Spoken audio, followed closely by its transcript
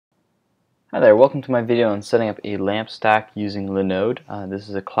Hi there, welcome to my video on setting up a LAMP stack using Linode. This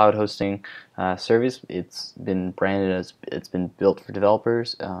is a cloud hosting service. It's been branded as it's been built for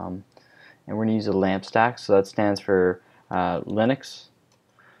developers, and we're going to use a LAMP stack. So that stands for Linux,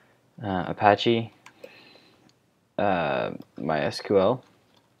 Apache, MySQL,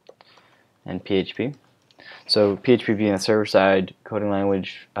 and PHP. So PHP being the server-side coding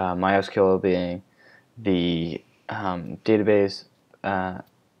language, MySQL being the database,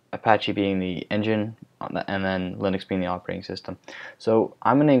 Apache being the engine, and then Linux being the operating system. So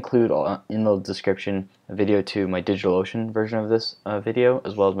I'm going to include in the description a video to my DigitalOcean version of this video,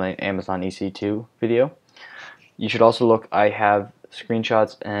 as well as my Amazon EC2 video. You should also look, I have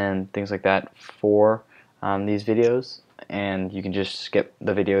screenshots and things like that for these videos, and you can just skip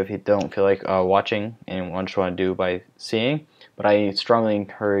the video if you don't feel like watching and just want to do by seeing. But I strongly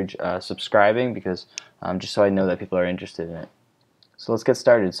encourage subscribing, because just so I know that people are interested in it. So let's get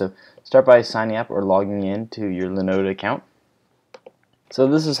started. So start by signing up or logging in to your Linode account. So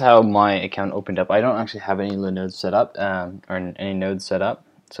this is how my account opened up. I don't actually have any Linode set up or any nodes set up,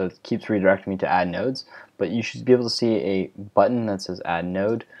 so it keeps redirecting me to add nodes. But you should be able to see a button that says add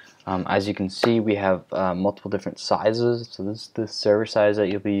node. As you can see, we have multiple different sizes. So this is the server size that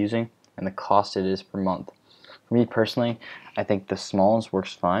you'll be using and the cost it is per month. For me personally, I think the smallest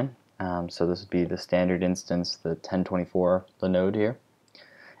works fine. So this would be the standard instance, the 1024 Linode here.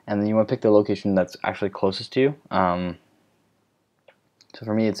 And then you want to pick the location that's actually closest to you. So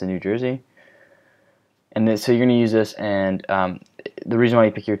for me, it's in New Jersey. And so you're going to use this, and the reason why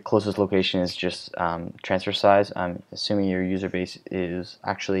you pick your closest location is just transfer size. I'm assuming your user base is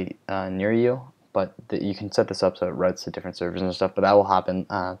actually near you, but you can set this up so it routes to different servers and stuff, but that will happen.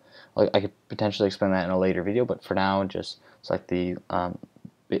 I could potentially explain that in a later video, but for now, just select the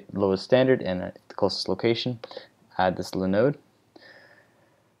lowest standard and the closest location, add this Linode.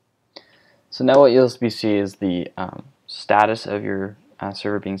 So now what you'll see is the status of your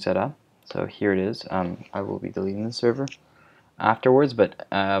server being set up. So here it is. I will be deleting the server afterwards, but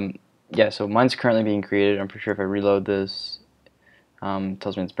yeah, so mine's currently being created. I'm pretty sure if I reload this, it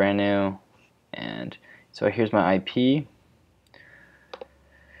tells me it's brand new. And so here's my IP.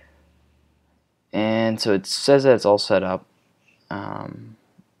 And so it says that it's all set up.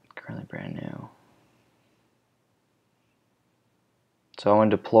 Currently brand new. So I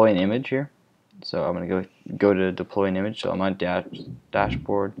want to deploy an image here. So I'm going to go to deploy an image. So I'm on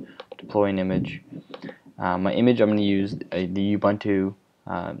dashboard, deploy an image. My image, I'm going to use the Ubuntu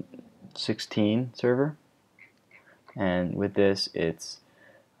 16 server, and with this, I'm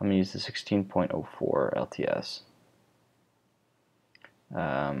going to use the 16.04 LTS.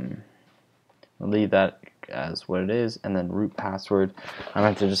 I'll leave that as what it is, and then root password. I'm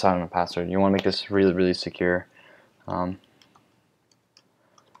going to decide on a password. You want to make this really, really secure. So I'm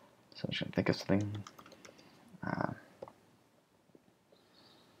just going to think of something.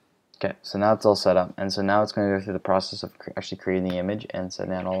 Okay, so now it's all set up, and so now it's going to go through the process of actually creating the image and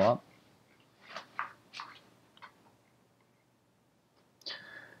setting that all up.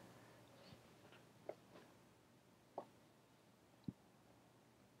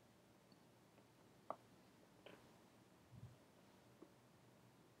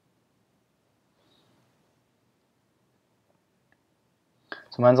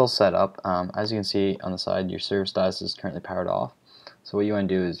 So mine's all set up. As you can see on the side, your server status is currently powered off. So what you want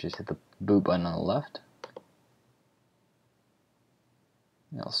to do is just hit the boot button on the left.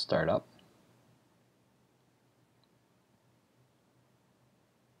 And it'll start up.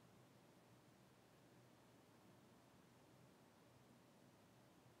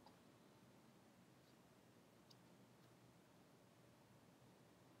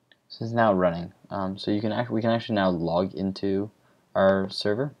 So it's now running. So we can actually now log into our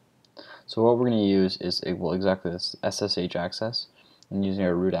server. So what we're going to use is exactly this SSH access, and using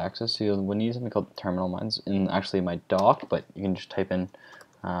our root access. So you'll need something called terminal. Mine's in actually my dock, but you can just type in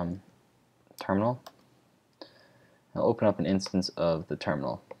terminal. It'll open up an instance of the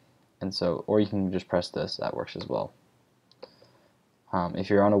terminal, and so, or you can just press this. That works as well. If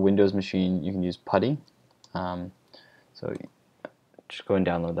you're on a Windows machine, you can use PuTTY. So just go and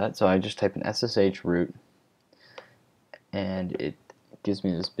download that. So I just type in SSH root, and it gives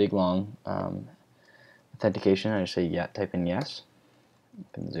me this big long authentication. I just say yeah, type in yes. You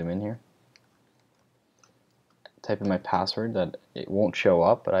can zoom in here. Type in my password that it won't show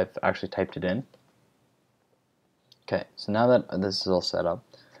up, but I've actually typed it in. Okay, so now that this is all set up,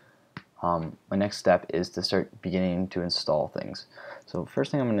 my next step is to start beginning to install things. So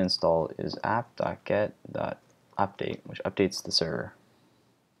first thing I'm going to install is app.get.update, which updates the server.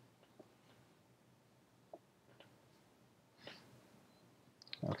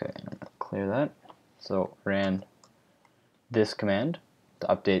 Okay, I'm going to clear that. So ran this command to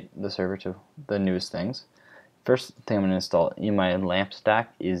update the server to the newest things. First thing I'm going to install in my LAMP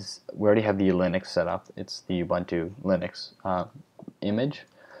stack is, we already have the Linux set up. It's the Ubuntu Linux image.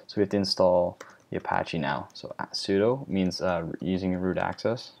 So we have to install the Apache now. So sudo means using root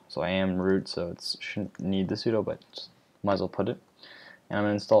access. So I am root, so it shouldn't need the sudo, but might as well put it. And I'm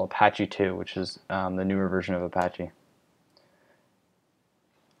going to install Apache 2, which is the newer version of Apache.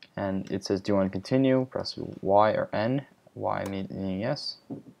 And it says, do you want to continue? Press Y or N. Y meaning yes.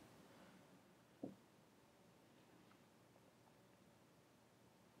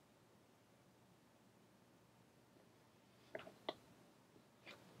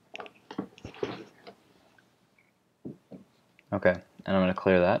 Okay, and I'm going to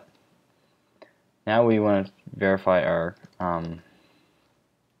clear that. Now we want to verify our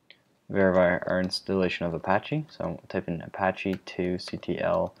installation of Apache. So I'm type in Apache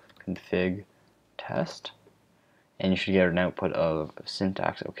 2ctl config test, and you should get an output of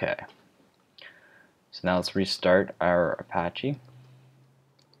syntax OK. So now let's restart our Apache.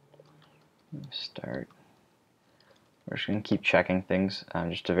 Start. We're just going to keep checking things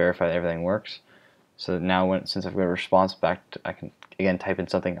just to verify that everything works. So now, since I've got a response back, I can again type in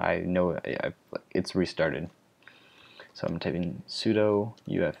something I know it's restarted. So I'm typing sudo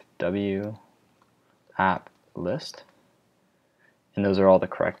ufw app list, and those are all the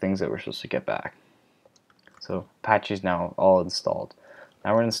correct things that we're supposed to get back. So Apache is now all installed.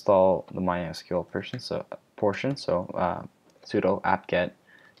 Now we're going to install the MySQL portion. So sudo apt-get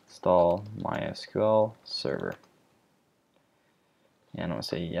install MySQL server, and I'm going to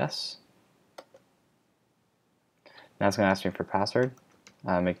say yes. Now it's going to ask me for password.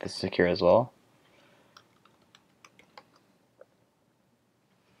 Make this secure as well.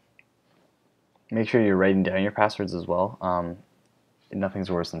 Make sure you're writing down your passwords as well. Nothing's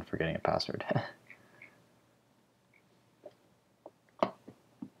worse than forgetting a password.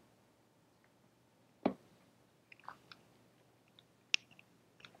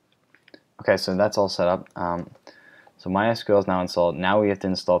 Okay, so that's all set up. So MySQL is now installed. Now we have to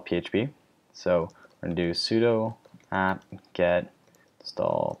install PHP. So we're going to do sudo apt-get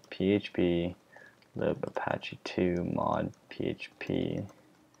install php lib apache 2 mod php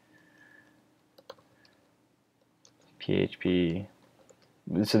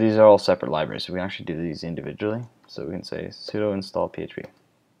So these are all separate libraries, so we can actually do these individually. So we can say sudo install php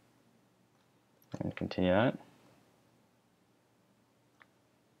and continue that.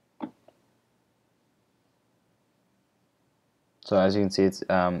 So as you can see, it's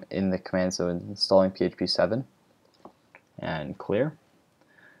in the command, so installing PHP 7 and clear.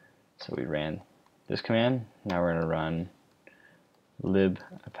 So we ran this command. Now we're going to run lib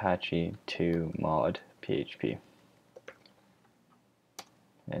apache 2 mod php.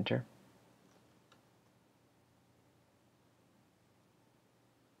 Enter.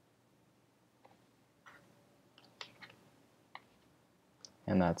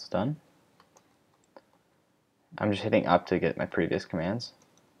 And that's done. I'm just hitting up to get my previous commands.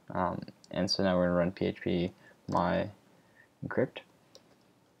 And so now we're going to run php my encrypt.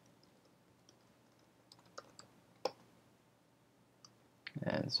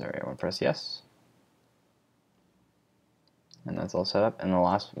 And sorry, I want to press yes. And that's all set up. And the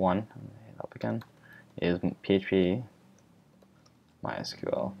last one, I'm going to hit up again, is php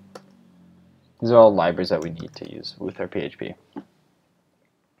MySQL. These are all libraries that we need to use with our PHP.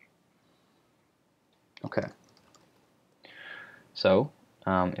 Okay. So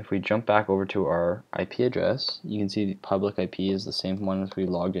if we jump back over to our IP address, you can see the public IP is the same one as we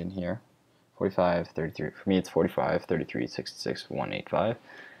logged in here. 45.33. For me, it's 45.33.66.185. If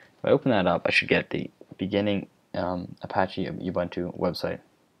I open that up, I should get the beginning Apache Ubuntu website.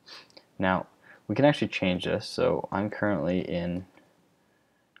 Now, we can actually change this. So I'm currently in,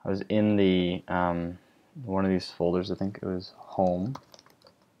 I was in the one of these folders. I think it was home.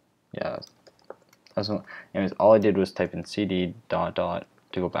 Yeah. Anyways, all I did was type in cd ... to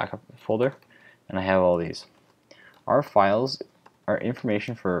go back up the folder, and I have all these. Our files, our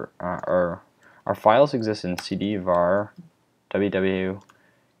information for our files exist in cd, var, www,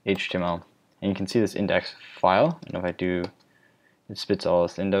 html, and you can see this index file. And if I do, it spits all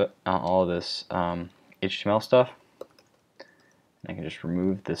this HTML stuff. And I can just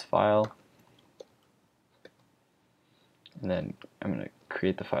remove this file, and then I'm going to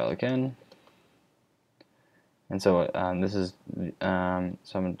create the file again. And so this is so I'm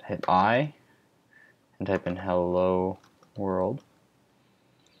going to hit I and type in hello world,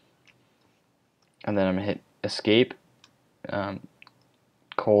 and then I'm going to hit escape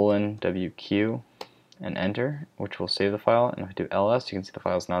colon WQ and enter, which will save the file. And if I do ls, you can see the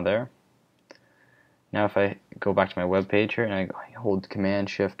file's now there. Now if I go back to my web page here and I hold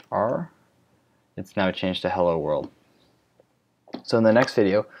Command-Shift-R, it's now changed to Hello World. So in the next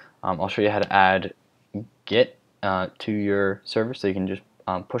video, I'll show you how to add Git to your server, so you can just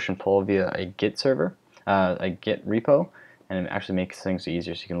push and pull via a Git server, a Git repo, and it actually makes things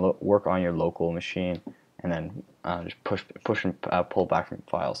easier. So you can work on your local machine and then just push and pull back from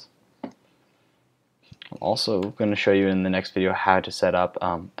files. I'm also going to show you in the next video how to set up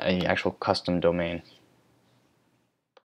an actual custom domain.